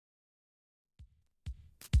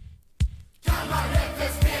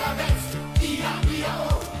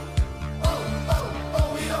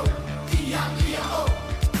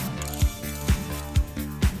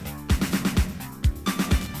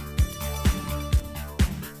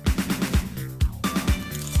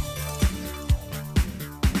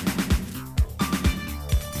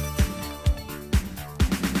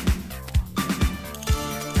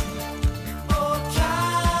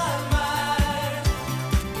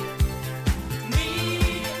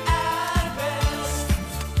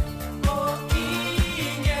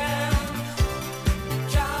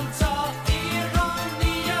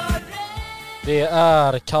Det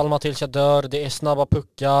är Kalmar tills jag dör, det är snabba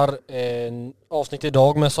puckar. Avsnitt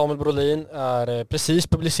idag med Samuel Brolin är precis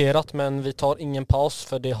publicerat, men vi tar ingen paus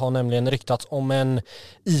för det har nämligen ryktats om en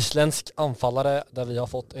isländsk anfallare där vi har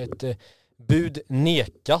fått ett bud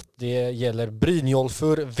nekat. Det gäller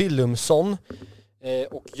Brynjolfur Willumsson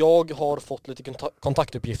och jag har fått lite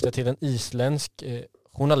kontaktuppgifter till en isländsk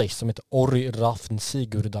journalist som heter Orri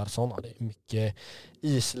Sigurdarsson. Det är mycket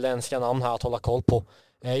isländska namn här att hålla koll på.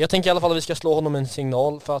 Jag tänker i alla fall att vi ska slå honom en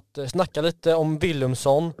signal för att snacka lite om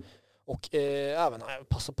Willumsson och även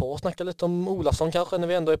passa på att snacka lite om Olafsson kanske när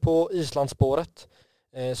vi ändå är på Islandsspåret.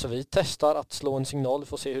 Så vi testar att slå en signal, vi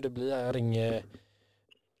får se hur det blir. Jag ringer...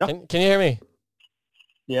 Ja. Can you hear me?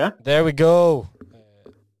 Yeah. There we go.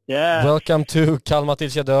 Yeah. Welcome to Kalmar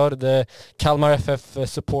tills jag dör, the Kalmar FF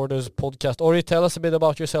supporters podcast. Orri, tell us a bit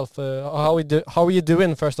about yourself. How are you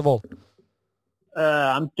doing first of all?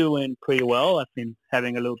 I'm doing pretty well. I've been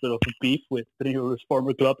having a little bit of a beef with Brynjolfur's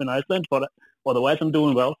former club in Iceland, but otherwise I'm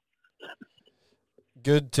doing well.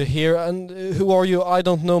 Good to hear. And who are you? I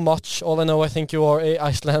don't know much. All I know, I think you are a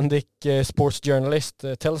Icelandic sports journalist.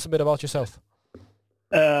 Tell us a bit about yourself.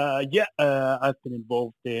 I've been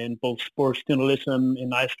involved in both sports journalism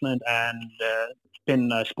in Iceland and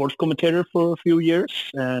been a sports commentator for a few years.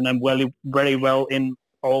 And I'm very well in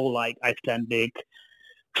all like Icelandic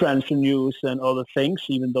transfer news and other things,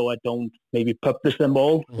 even though I don't maybe publish them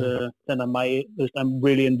all. Then I'm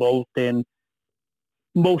really involved in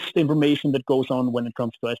most information that goes on when it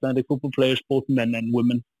comes to Icelandic football players, both men and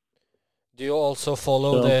women. Do you also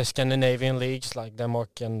follow the Scandinavian leagues like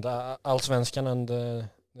Denmark and Allsvenskan and the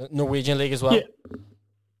Norwegian league as well?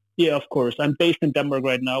 Yeah, of course. I'm based in Denmark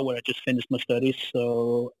right now where I just finished my studies,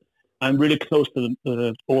 so I'm really close to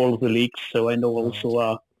all of the leagues, so I know also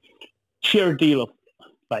a share deal of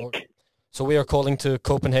like. So we are calling to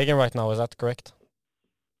Copenhagen right now, is that correct?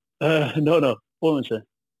 No, Odense.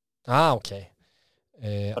 Okay.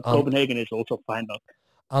 But Copenhagen is also fine now.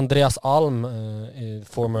 Andreas Alm,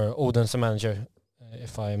 former Odense manager,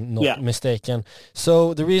 if I'm not mistaken.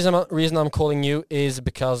 So the reason I'm calling you is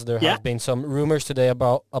because there have been some rumors today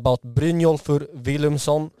about Brynjolfur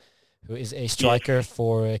Willumsson, who is a striker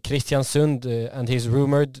for Kristiansund, and he's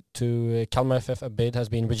rumored to Kalmar FF. A bid has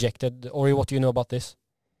been rejected. Orri, what do you know about this?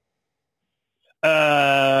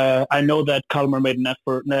 I know that Kalmar made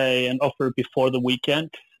an offer before the weekend,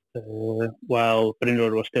 while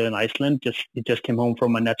Brynjolfur was still in Iceland. He just came home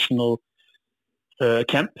from a national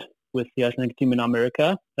camp with the Icelandic team in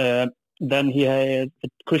America. Then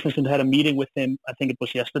Kristiansund had a meeting with him, I think it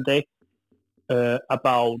was yesterday,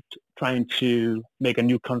 about trying to make a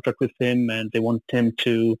new contract with him, and they want him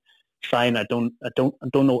to sign. I don't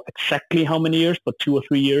know exactly how many years, but 2 or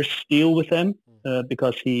 3 years deal with them.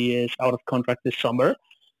 Because he is out of contract this summer.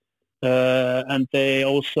 And they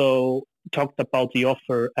also talked about the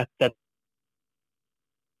offer at that.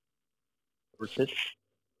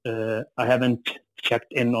 I haven't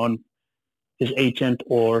checked in on his agent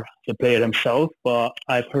or the player himself, but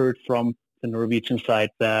I've heard from the Norwegian side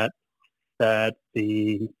that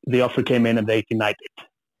the offer came in and they denied it.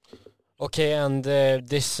 Okay, and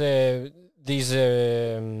these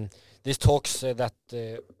talks that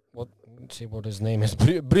let's see what his name is.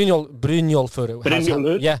 Brynjolfur.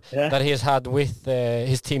 That he has had with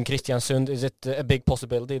his team Kristiansund. Is it a big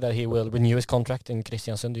possibility that he will renew his contract in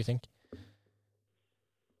Kristiansund, do you think?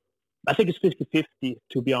 I think it's 50-50,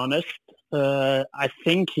 to be honest. I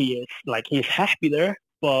think he's happy there,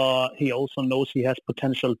 but he also knows he has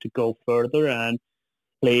potential to go further and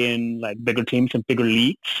play in like bigger teams and bigger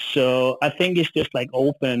leagues. So I think he's just like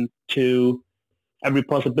open to every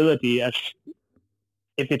possibility. As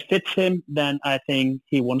if it fits him, then I think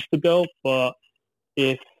he wants to go. But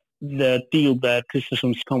if the deal that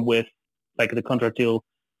Kristiansund's come with, like the contract deal,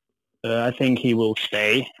 I think he will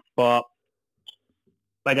stay. But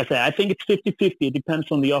like I said, I think it's 50-50. It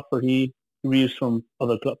depends on the offer he receives from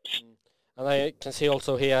other clubs. And I can see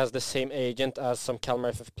also he has the same agent as some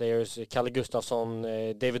Kalmar FF players, Kalle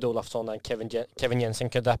Gustafsson, David Olafsson and Kevin Jensen.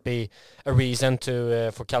 Could that be a reason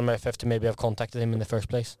for Kalmar FF to maybe have contacted him in the first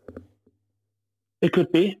place? It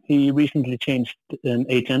could be. He recently changed an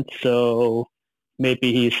agent, so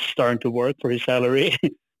maybe he's starting to work for his salary.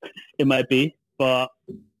 It might be. But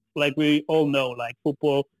like we all know, like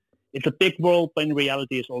football, it's a big world, but in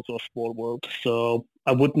reality it's also a small world. So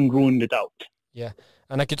I wouldn't rule it out. Yeah,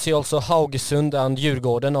 and I could see also Haugesund and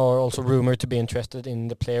Djurgården are also rumored to be interested in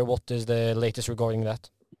the player. What is the latest regarding that?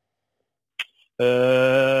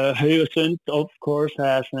 Haugesund, of course,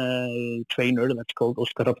 has a trainer that's called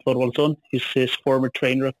Óskar Þorvaldsson. He's his former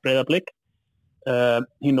trainer at Breiðablik.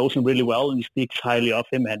 He knows him really well and he speaks highly of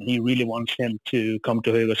him, and he really wants him to come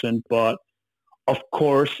to Haugesund. But of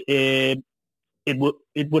course, it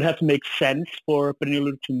would have to make sense for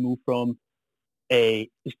Brynjólfur to move from a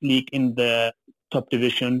league in the top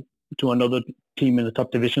division to another team in the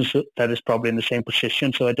top division. So that is probably in the same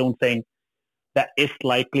position. So I don't think that is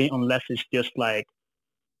likely, unless it's just like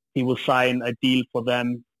he will sign a deal for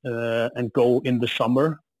them and go in the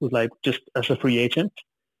summer with like just as a free agent.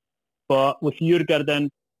 But with Djurgården,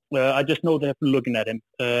 I just know they have been looking at him.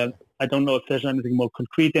 I don't know if there's anything more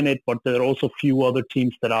concrete in it, but there are also a few other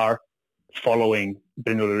teams that are following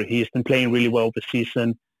Brynjólfur. He's been playing really well this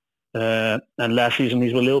season. And last season he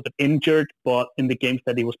was a little bit injured, but in the games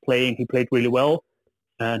that he was playing, he played really well.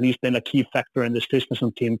 And he's been a key factor in this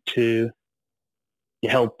Kristiansund team to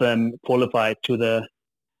help them qualify to the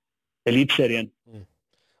Elitserien.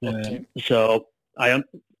 Okay. So I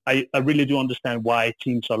really do understand why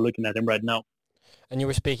teams are looking at him right now. And you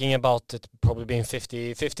were speaking about it probably being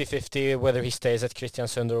 50-50, whether he stays at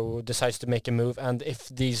Kristiansund or decides to make a move. And if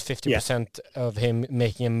these 50% of him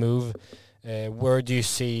making a move, where do you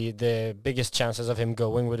see the biggest chances of him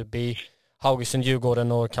going? Would it be Haugesund,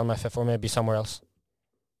 Djurgården or Kalmar FF, or maybe somewhere else?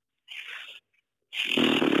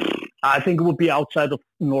 I think it would be outside of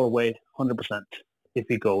Norway, 100%, if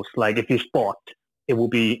he goes. Like, if he's bought, it will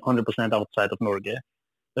be 100% outside of Norway.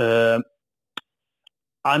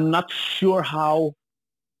 I'm not sure how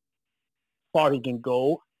far he can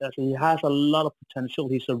go. As he has a lot of potential.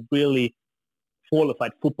 He's a really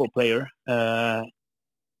qualified football player.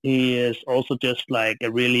 He is also just like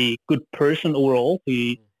a really good person overall.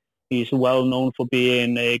 He's well known for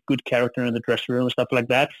being a good character in the dressing room and stuff like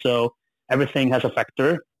that. So everything has a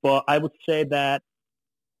factor. But I would say that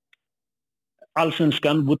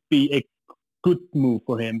Allsvenskan would be a good move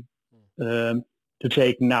for him to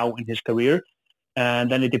take now in his career.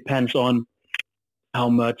 And then it depends on how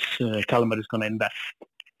much Kalmar is going to invest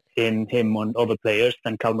in him and other players.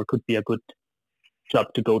 Then Kalmar could be a good club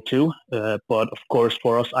to go to. But of course,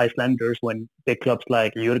 for us Icelanders, when big clubs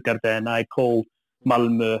like Djurgården, IK,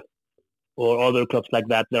 Malmö, or other clubs like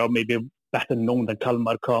that, they are maybe better known than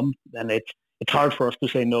Kalmar come, then it's hard for us to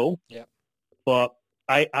say no. Yeah. But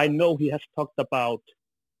I know he has talked about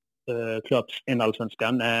clubs in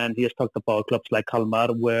Allsvenskan, and he has talked about clubs like Kalmar,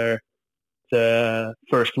 where the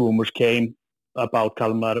first rumors came about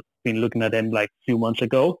Kalmar been looking at him like a few months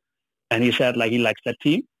ago, and he said like he likes that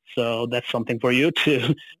team. So that's something for you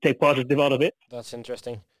to take positive out of it. That's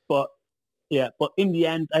interesting. But in the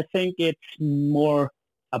end, I think it's more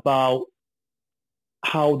about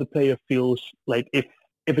how the player feels. Like if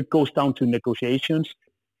it goes down to negotiations,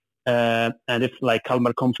 and if like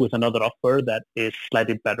Kalmar comes with another offer that is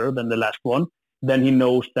slightly better than the last one, then he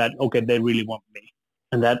knows that, okay, they really want me.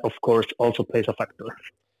 And that, of course, also plays a factor.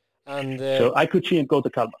 And so I could see him go to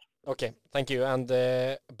Kalmar. Okay, thank you. And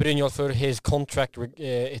Brynjólfur, his contract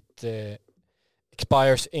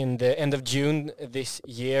expires in the end of June this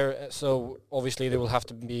year. So obviously there will have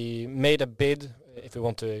to be made a bid if we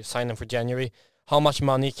want to sign him for January. How much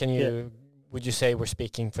money would you say we're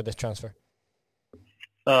speaking for this transfer?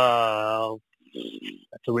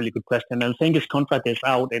 That's a really good question. And I think his contract is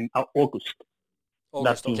out in August.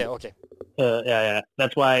 Okay.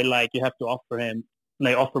 That's why like you have to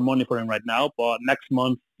offer money for him right now, but next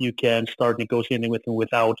month you can start negotiating with him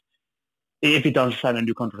without, if he doesn't sign a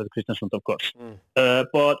new contract with Kristiansund, of course.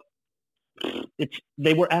 But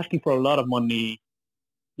they were asking for a lot of money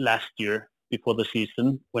last year before the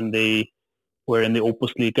season when they were in the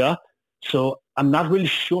Opusliga. So I'm not really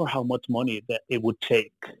sure how much money that it would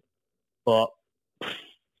take, but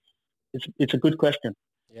it's a good question.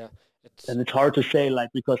 Yeah. And it's hard to say, like,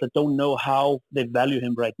 because I don't know how they value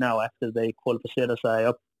him right now after they qualified sig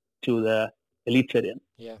up to the Elitserien.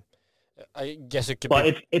 Yeah, I guess it could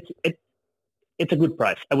but be. It's a good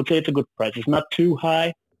price. I would say it's a good price. It's not too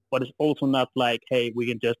high, but it's also not like, hey, we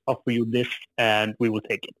can just offer you this and we will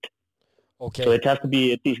take it. Okay. So it has to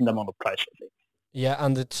be a decent amount of price, I think. Yeah,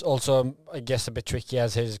 and it's also, I guess, a bit tricky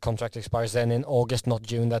as his contract expires then in August, not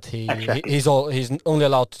June, that he's only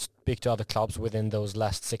allowed to speak to other clubs within those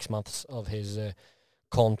last 6 months of his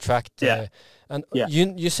contract. Yeah. And Yeah.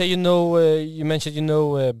 you say you mentioned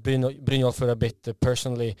Brynjolfur a bit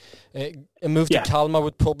personally. A move to Kalmar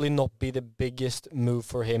would probably not be the biggest move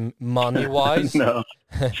for him money-wise. No.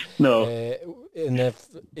 In if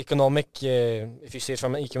you see it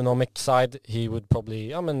from an economic side, he would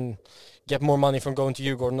probably get more money from going to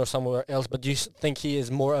Djurgården or somewhere else. But do you think he is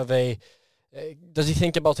more of a does he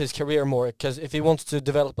think about his career more? Because if he wants to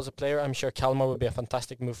develop as a player, I'm sure Kalmar would be a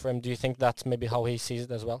fantastic move for him. Do you think that's maybe how he sees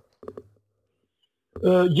it as well?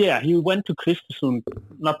 He went to Kristiansund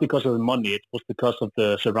not because of the money, it was because of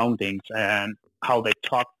the surroundings and how they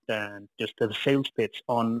talked and just the sales pitch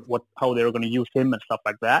on how they were going to use him and stuff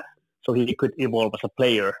like that, so he could evolve as a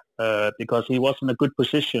player, because he was in a good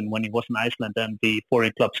position when he was in Iceland and the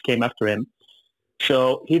foreign clubs came after him.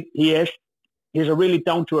 So he's a really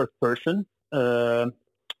down-to-earth person.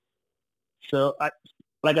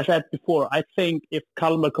 Like I said before, I think if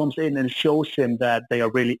Kalmar comes in and shows him that they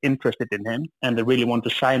are really interested in him and they really want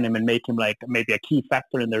to sign him and make him like maybe a key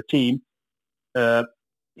factor in their team,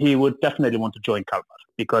 he would definitely want to join Kalmar,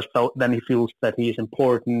 because then he feels that he is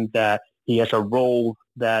important, that he has a role,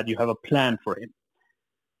 that you have a plan for him.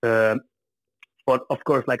 But of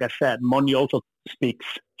course, like I said, money also speaks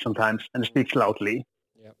sometimes and speaks loudly.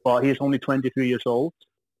 Yeah. But he's only 23 years old,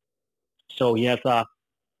 so he has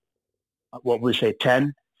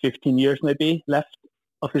 10, 15 years maybe left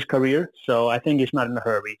of his career. So I think he's not in a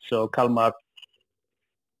hurry. So Kalmar,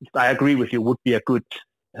 I agree with you, would be a good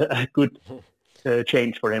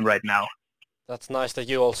change for him right now. That's nice that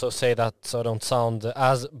you also say that, so I don't sound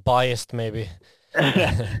as biased maybe.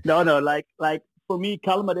 No, like for me,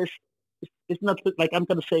 Kalmar it's not like, I'm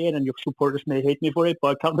going to say it and your supporters may hate me for it,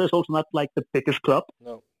 but Kalmar is also not like the biggest club.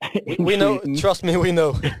 No. We know, trust me, we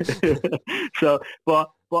know. So, but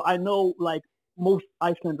I know, like most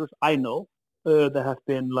Icelanders I know that have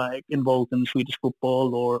been like involved in Swedish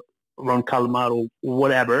football or around Kalmar or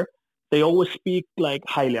whatever, they always speak like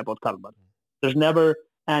highly about Kalmar. There's never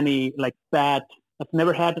any like bad. I've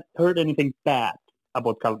never heard anything bad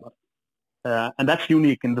about Kalmar, and that's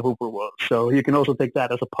unique in the football world. So you can also take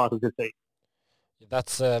that as a positive thing.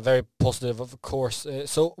 That's very positive, of course.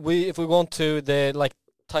 So if we want to the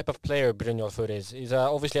type of player Brynjolfur is, he's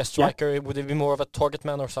obviously a striker. Yeah. Would he be more of a target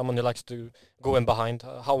man or someone who likes to go in behind?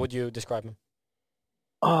 How would you describe him?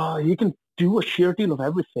 He can do a sheer deal of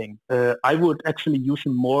everything. I would actually use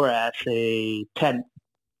him more as a 10,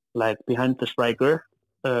 like behind the striker.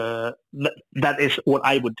 That is what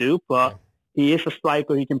I would do, but he is a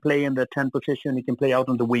striker. He can play in the 10 position. He can play out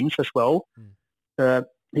on the wings as well.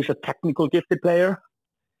 He's a technical gifted player.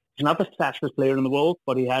 He's not the fastest player in the world,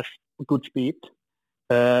 but he has good speed.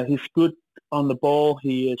 He's good on the ball.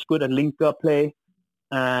 He is good at link-up play,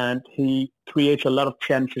 and he creates a lot of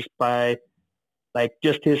chances by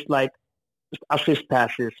just his assist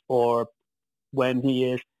passes, or when he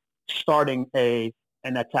is starting an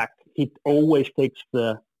attack, he always takes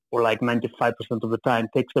 95% of the time,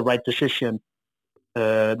 takes the right decision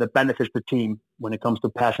that benefits the team when it comes to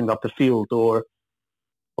passing up the field or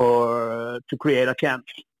to create a chance.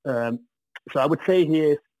 So I would say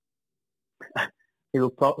he will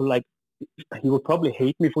probably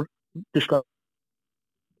hate me for describing.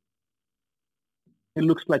 He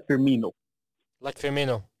looks like Firmino. Like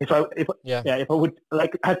Firmino. If I would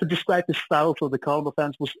have to describe his style so the Kalmar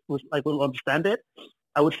fans will understand it,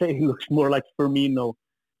 I would say he looks more like Firmino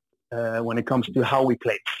when it comes to how he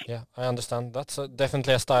plays. Yeah, I understand. That's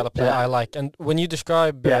definitely a style of play I like. And when you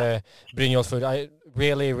describe Brynjolfur,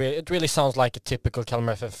 it really sounds like a typical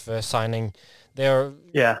Kalmar FF signing. They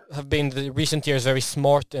have been the recent years very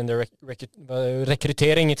smart in the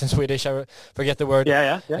recruitering. It's in Swedish. I forget the word.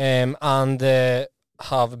 And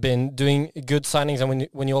have been doing good signings. And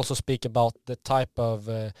when you also speak about the type of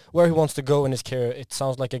where he wants to go in his career, it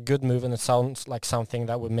sounds like a good move, and it sounds like something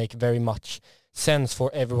that would make very much sense for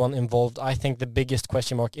everyone involved. I think the biggest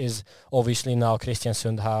question mark is obviously now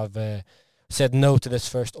Kristiansund have said no to this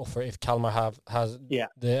first offer. If Kalmar has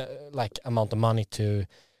the amount of money to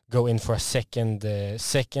go in for a second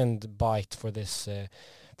bite for this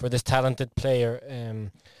talented player.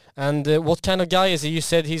 And what kind of guy is he? You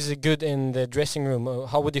said he's good in the dressing room.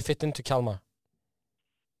 How would he fit into Kalmar?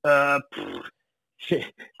 I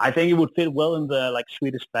think he would fit well in the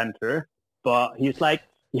Swedish banter, but he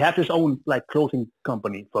has his own clothing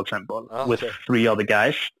company, for example, with 3 other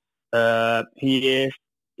guys. He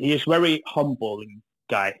is very humble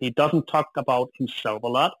guy. He doesn't talk about himself a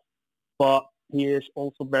lot, but he is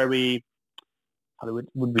also very, how would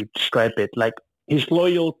we describe it? He's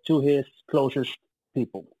loyal to his closest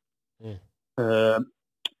people.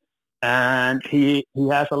 And he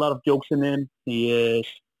has a lot of jokes in him. He is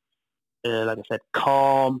like I said,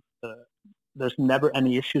 calm. There's never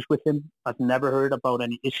any issues with him. I've never heard about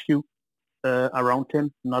any issue around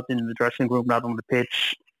him, not in the dressing room, not on the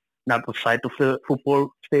pitch, not outside of the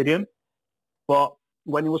football stadium. But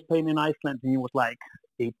when he was playing in Iceland, he was like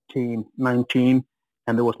 18, 19,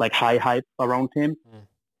 and there was like high hype around him.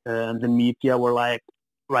 And the media were like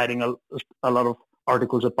writing a lot of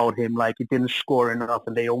articles about him, like he didn't score enough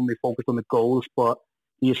and they only focused on the goals, but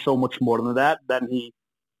he is so much more than that. Then he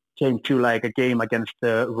came to like a game against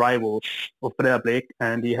the rivals of Breiðablik,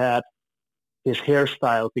 and he had his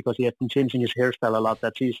hairstyle, because he had been changing his hairstyle a lot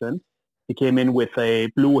that season. He came in with a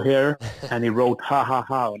blue hair and he wrote "ha ha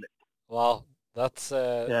ha" on it. Wow, that's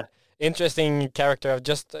interesting character.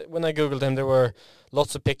 When I googled him, there were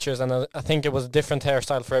lots of pictures, and I think it was a different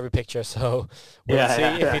hairstyle for every picture. So we'll see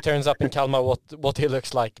if he turns up in Kalmar what he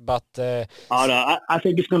looks like. But no, I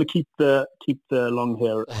think he's going to keep the long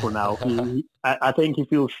hair for now. I think he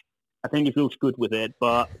feels good with it.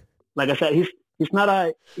 But like I said, he's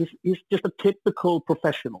just a typical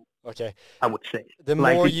professional. Okay, I would say. The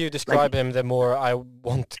more you describe him, the more I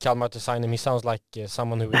want Kalmar to sign him. He sounds like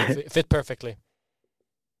someone who would fit perfectly.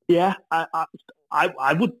 Yeah,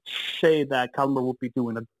 I would say that Kalmar would be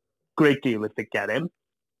doing a great deal if they get him,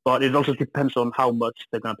 but it also depends on how much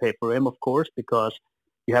they're going to pay for him, of course, because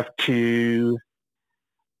you have to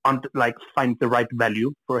find the right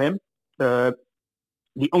value for him. The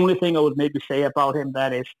only thing I would maybe say about him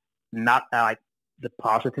that is not the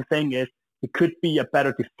positive thing is he could be a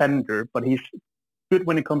better defender, but he's good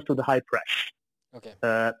when it comes to the high press. Okay.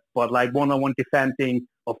 But like one-on-one defending,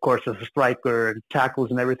 of course, as a striker,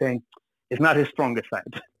 tackles and everything, is not his strongest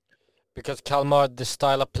side. Because Kalmar, the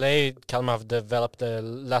style of play Kalmar have developed the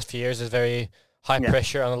last few years is very high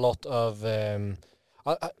pressure and a lot of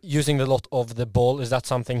using a lot of the ball. Is that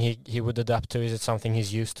something he would adapt to? Is it something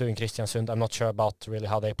he's used to in Kristiansund? I'm not sure about really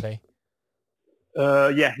how they play.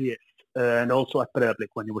 Yeah, he is. And also at Breiðablik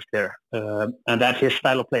when he was there. And that's his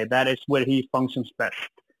style of play. That is where he functions best.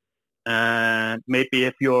 And maybe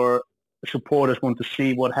if your supporters want to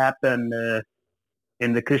see what happened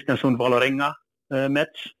in the Kristiansund-Vålerenga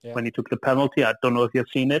match when he took the penalty, I don't know if you've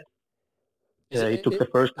seen it. He took the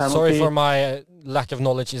first penalty. Sorry for my lack of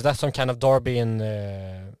knowledge. Is that some kind of derby in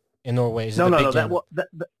Norway? No,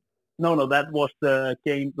 that was the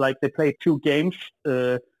game. Like they played two games.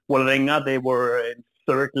 Vålerenga, they were in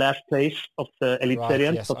third last place of the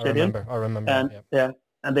Eliteserien. Yes, I remember.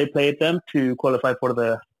 And they played them to qualify for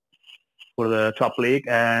the top league,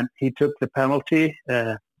 and he took the penalty,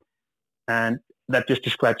 and that just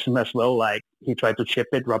describes him as well. Like he tried to chip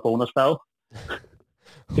it Rabona style,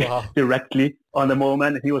 directly on the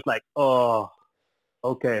moment. And he was like, "Oh,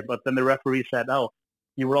 okay." But then the referee said, "Oh,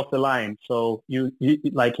 you were off the line, so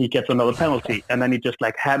he gets another penalty." And then he just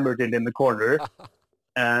like hammered it in the corner.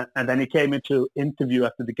 And then he came into interview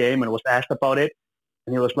after the game and was asked about it,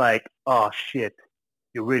 and he was like, "Oh shit,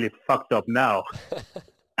 you really fucked up now."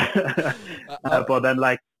 But then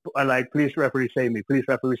please referee save me,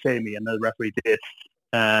 and the referee did,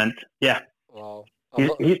 and wow, he's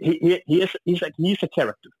a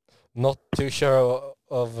character. Not too sure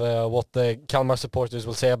of what the Kalmar supporters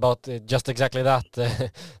will say about just exactly that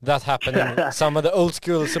that happened. Some of the old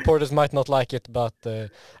school supporters might not like it, but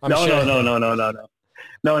I'm sure.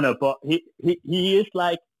 No. But he is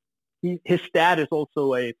like. His dad is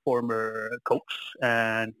also a former coach,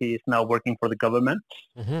 and he is now working for the government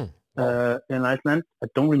in Iceland. I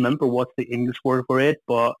don't remember what's the English word for it,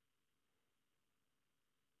 but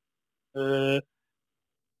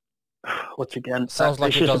what's again? Sounds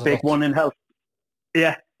like it's just a big one in health.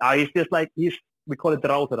 Yeah, he's just like we call it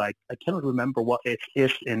ráðherra. I cannot remember what it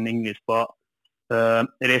is in English, but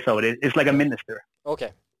it is how it is. It's like a minister.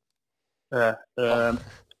 Okay.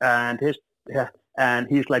 And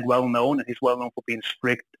he's like well known, and he's well known for being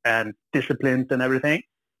strict and disciplined and everything.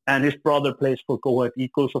 And his brother plays for Go Ahead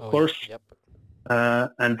Eagles, of course. Yep.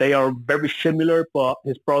 And they are very similar, but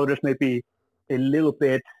his brother is maybe a little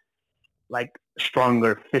bit like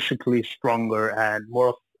stronger, physically stronger, and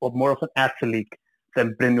more of an athlete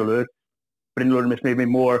than Brynjólfur. Brynjólfur is maybe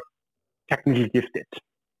more technically gifted.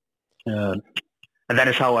 And that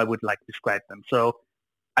is how I would like to describe them. So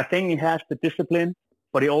I think he has the discipline,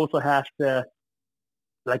 but he also has the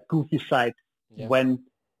goofy side when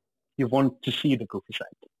you want to see the goofy side.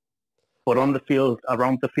 But on the field,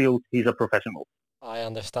 around the field, he's a professional. I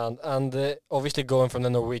understand. And obviously going from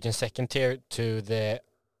the Norwegian second tier to the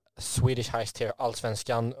Swedish highest tier,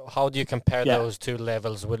 Allsvenskan, how do you compare those two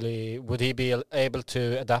levels? Would he be able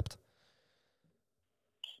to adapt?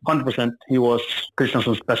 100%. He was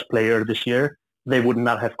Kristianssund's best player this year. They would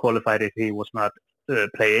not have qualified if he was not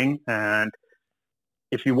playing. And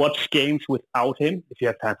if you watch games without him, if you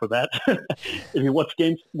have time for that, if you watch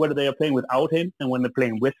games whether they are playing without him and when they're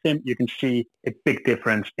playing with him, you can see a big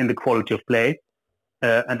difference in the quality of play.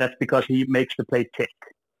 And that's because he makes the play tick.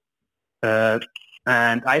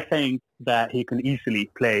 And I think that he can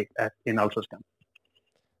easily play in Allsvenskan.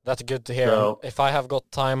 That's good to hear. So, if I have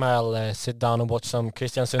got time, I'll sit down and watch some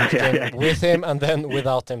Christian Sundqvist with him and then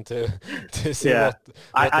without him to see what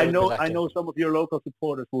I know some of your local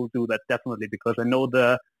supporters will do that definitely, because I know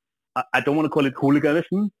I don't want to call it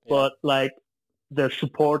hooliganism, but like the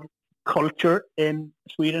support culture in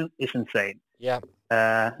Sweden is insane. Yeah.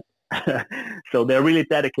 So they're really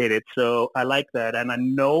dedicated. So I like that, and I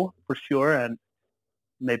know for sure, and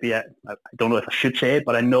maybe I don't know if I should say it,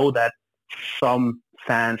 but I know that some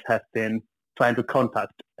fans have been trying to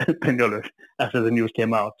contact Brynjólfur after the news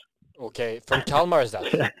came out. Okay, from Kalmar is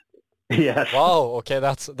that? Yes. Wow. Okay,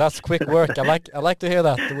 that's quick work. I like to hear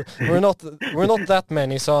that. We're not that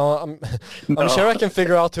many, so I'm sure I can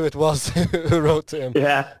figure out who it was who wrote to him.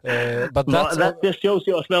 Yeah. But that just shows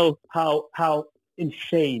you as well how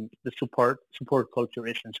insane the support culture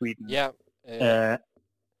is in Sweden. Yeah.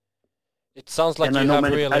 It sounds like you have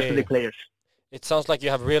really players. It sounds like you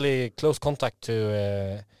have really close contact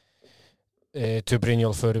to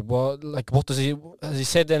Brynjólfur. What has he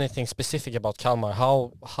said anything specific about Kalmar?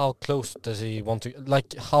 How close does he want to,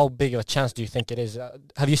 like, how big of a chance do you think it is?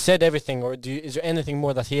 Have you said everything, or is there anything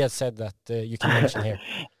more that he has said that you can mention here?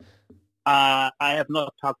 I have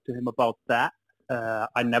not talked to him about that.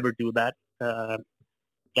 I never do that.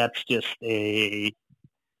 That's just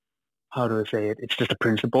how do I say it? It's just a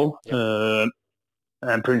principle,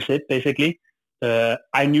 and principle, basically.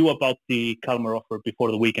 I knew about the Kalmar offer before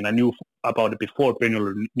the weekend. I knew about it before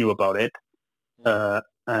Brynjólfur knew about it.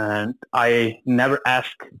 And I never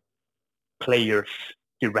ask players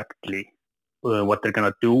directly what they're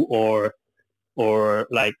going to do or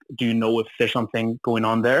like, do you know if there's something going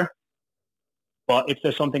on there? But if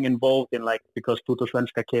there's something involved in, like, because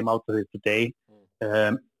Svenska came out with it today,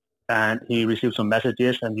 and he received some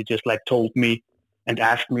messages and he just like told me and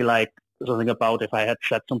asked me like something about if I had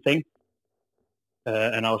said something.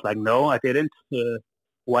 And I was like, no, I didn't.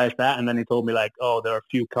 Why is that? And then he told me like, oh, there are a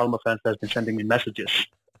few Kalmar fans that have been sending me messages.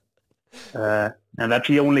 And that's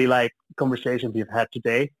the only like conversation we've had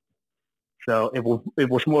today. So it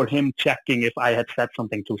was more him checking if I had said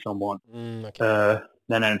something to someone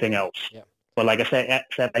than anything else. Yeah. But like I said,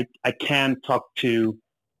 I can't talk to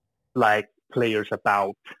like players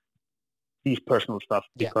about these personal stuff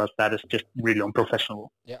because that is just really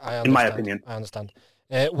unprofessional. Yeah, I understand. In my opinion. I understand.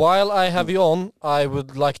 While I have you on, I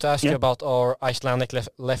would like to ask you about our Icelandic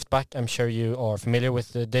left back. I'm sure you are familiar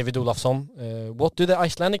with David Olafsson. What do the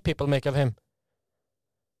Icelandic people make of him?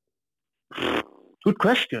 Good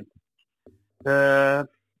question. Probably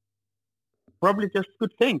just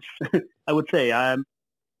good things. I would say I'm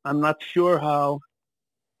not sure how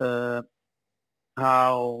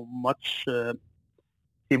much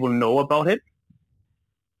people know about it,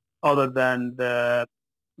 other than the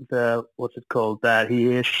what's it called, that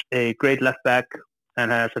he is a great left back and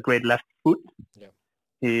has a great left foot.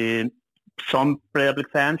 Yeah. Some Breiðablik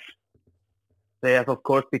fans, they have of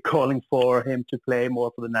course been calling for him to play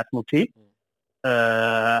more for the national team.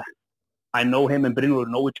 I know him and Brynjólfur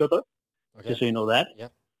know each other, just so you know that.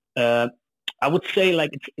 Yeah. I would say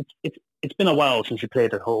like it's been a while since he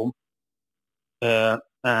played at home, and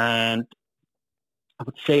I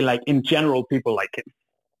would say like in general people like him.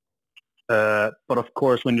 But of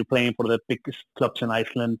course, when you're playing for the biggest clubs in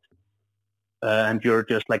Iceland and you're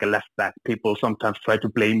just like a left back, people sometimes try to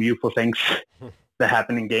blame you for things that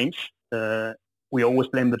happen in games. We always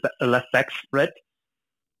blame the left backs, right?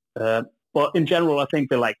 But in general, I think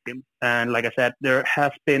they like him. And like I said, there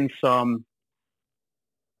has been some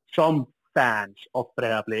fans of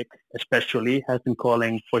Breiðablik, especially, has been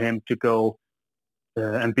calling for him to go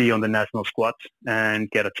and be on the national squad and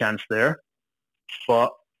get a chance there.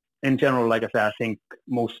 But in general, like I said, I think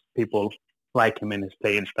most people like him in his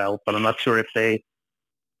playing style, but I'm not sure if they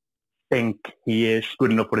think he is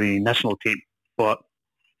good enough for the national team. But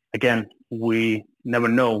again, we never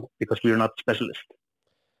know because we are not specialists.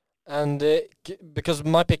 And because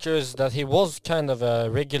my picture is that he was kind of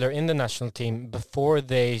a regular in the national team before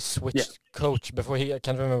they switched coach, before I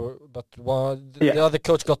can't remember, but the other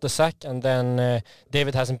coach got the sack, and then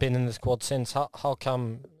David hasn't been in the squad since. How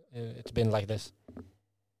come it's been like this?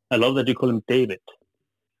 I love that you call him David.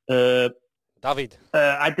 David. David.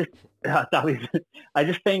 I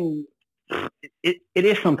just think it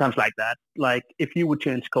is sometimes like that. Like if you would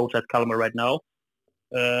change coach at Kalmar right now,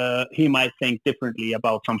 he might think differently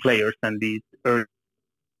about some players than these.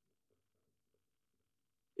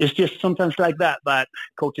 it's just sometimes like that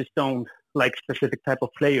coaches don't like specific type of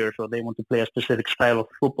players, or they want to play a specific style of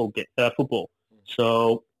football.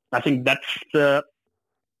 So I think that's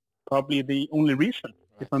probably the only reason,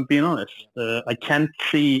 if I'm being honest. I can't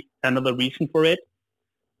see another reason for it,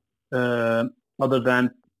 other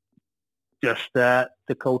than just that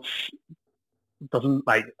the coach doesn't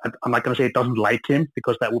like. I'm not going to say doesn't like him,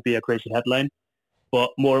 because that would be a crazy headline, but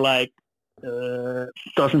more like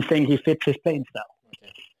doesn't think he fits his playing style.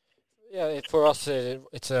 Okay. Yeah, for us,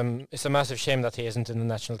 it's a massive shame that he isn't in the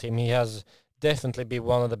national team. He has definitely been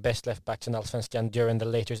one of the best left backs in Allsvenskan during the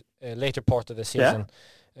later part of the season.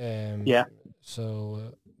 So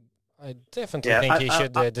I definitely think he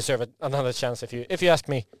should deserve another chance. If you ask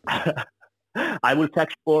me. I will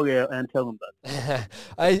text Orri and tell him that.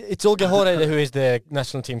 It's Olga Horede who is the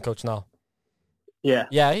national team coach now.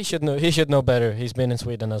 Yeah, he should know. He should know better. He's been in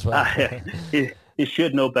Sweden as well. He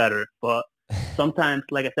should know better, but sometimes,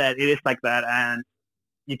 like I said, it is like that, and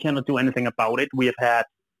you cannot do anything about it. We have had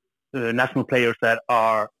national players that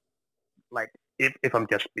are like, if I'm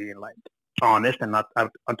just being like honest, and I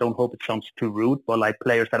don't hope it sounds too rude, but like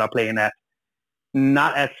players that are playing at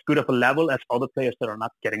not as good of a level as other players that are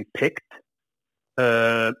not getting picked,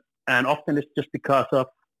 and often it's just because of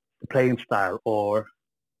the playing style or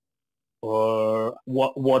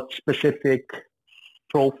what specific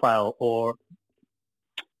profile or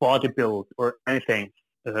body build or anything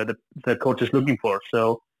the coach is looking for.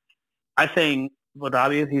 So I think for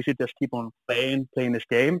David, he should just keep on playing his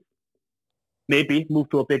game. Maybe move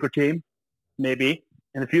to a bigger team, maybe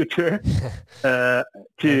in the future,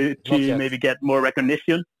 to maybe get more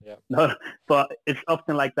recognition. Yeah. No, but it's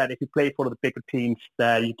often like that. If you play for the bigger teams,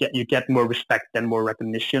 that you get more respect and more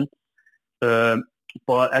recognition.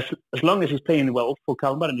 But as long as he's playing well for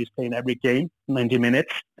Kalmar and he's playing every game, 90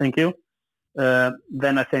 minutes, thank you,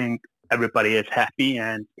 then I think everybody is happy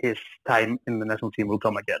and his time in the national team will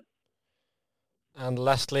come again. And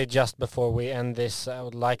lastly, just before we end this, I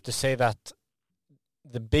would like to say that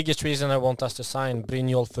the biggest reason I want us to sign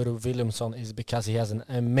Brynjolfur Williamson is because he has an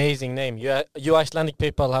amazing name. You Icelandic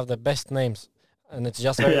people have the best names, and it's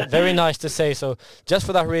just very, very nice to say. So just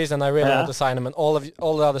for that reason, I really want to sign him, and all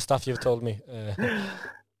the other stuff you've told me.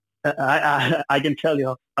 I can tell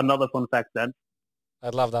you another fun fact then.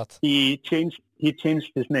 I'd love that. He changed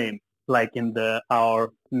his name, like in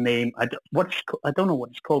our name. I don't know what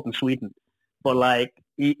it's called in Sweden, but like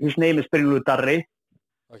his name is Brynjolfur Darri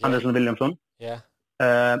Andersson Williamson. Yeah.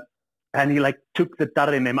 And he like took the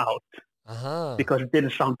Darri name out because it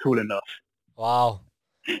didn't sound cool enough. Wow.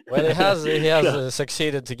 Well, he has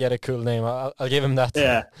succeeded to get a cool name. I'll give him that.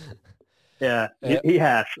 Yeah. He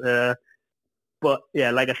has. But yeah,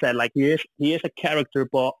 like I said, like he is a character,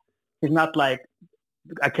 but he's not like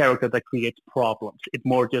a character that creates problems. It's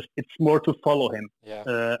more to follow him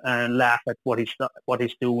and laugh at what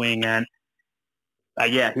he's doing, and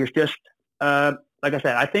he's just like I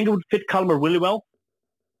said, I think it would fit Kalmar really well.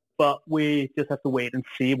 But we just have to wait and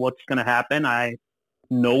see what's going to happen. I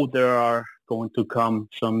know there are going to come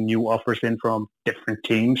some new offers in from different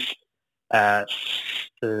teams, as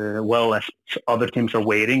well as other teams are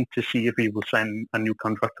waiting to see if he will sign a new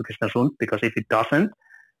contract to Kristiansund. Because if he doesn't,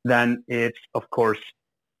 then it's, of course,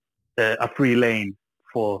 a free lane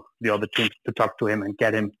for the other teams to talk to him and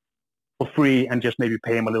get him for free and just maybe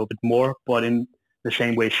pay him a little bit more, but in the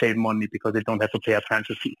same way save money because they don't have to pay a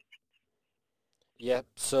transfer fee. Yeah,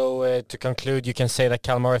 so to conclude, you can say that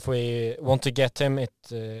Kalmar, if we want to get him,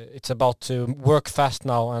 it's about to work fast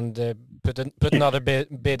now and put another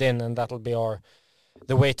bid in, and that'll be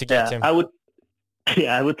the way to get him. I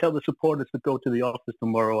would tell the supporters to go to the office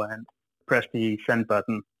tomorrow and press the send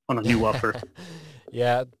button on a new offer.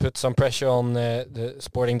 Yeah, put some pressure on the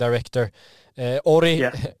sporting director. Orri,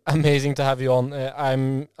 amazing to have you on.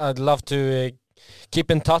 I'd love to keep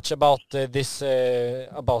in touch about this,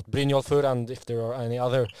 about Brynjolfur, and if there are any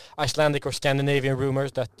other Icelandic or Scandinavian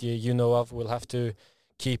rumors that you know of, we'll have to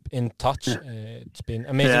keep in touch. It's been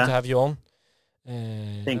amazing to have you on.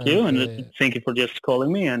 Thank you, and thank you for just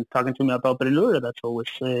calling me and talking to me about Brynjolfur. That's always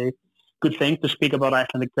a good thing to speak about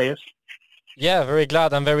Icelandic players. Yeah, very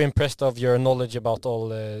glad. I'm very impressed of your knowledge about all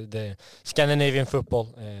the Scandinavian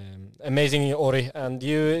football. Amazing, Orri, and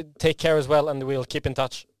you take care as well, and we'll keep in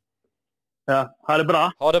touch. Ja, ha det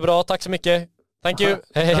bra. Ha det bra, tack så mycket. Thank you.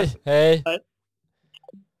 Hej.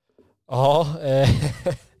 Ja,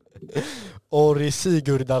 Orri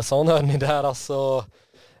Sigurdarsson hör ni där, alltså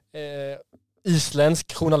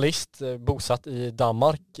isländsk journalist, bosatt i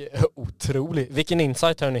Danmark. Otrolig. Vilken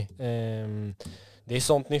insight, hörni. Det är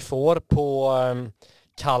sånt ni får på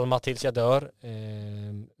Kalmar tills jag dör.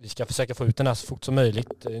 Vi ska försöka få ut den här så fort som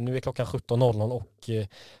möjligt. Nu är klockan 17.00 och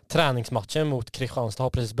träningsmatchen mot Kristianstad har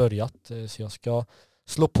precis börjat. Så jag ska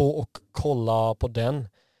slå på och kolla på den.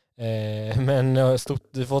 Men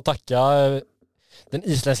du får tacka den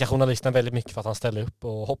isländska journalisten väldigt mycket för att han ställde upp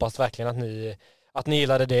och hoppas verkligen att ni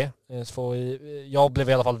gillade det. Jag blev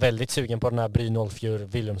i alla fall väldigt sugen på den här Brynolfur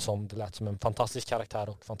Wilhelmsson. Det lät som en fantastisk karaktär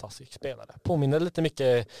och fantastisk spelare.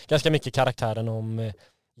 Påminner ganska mycket karaktären om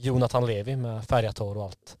Jonathan Levi med färgat hår och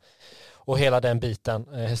allt. Och hela den biten.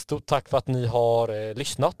 Stort tack för att ni har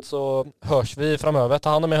lyssnat, så hörs vi framöver. Ta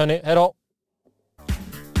hand om er hörni. Hej då!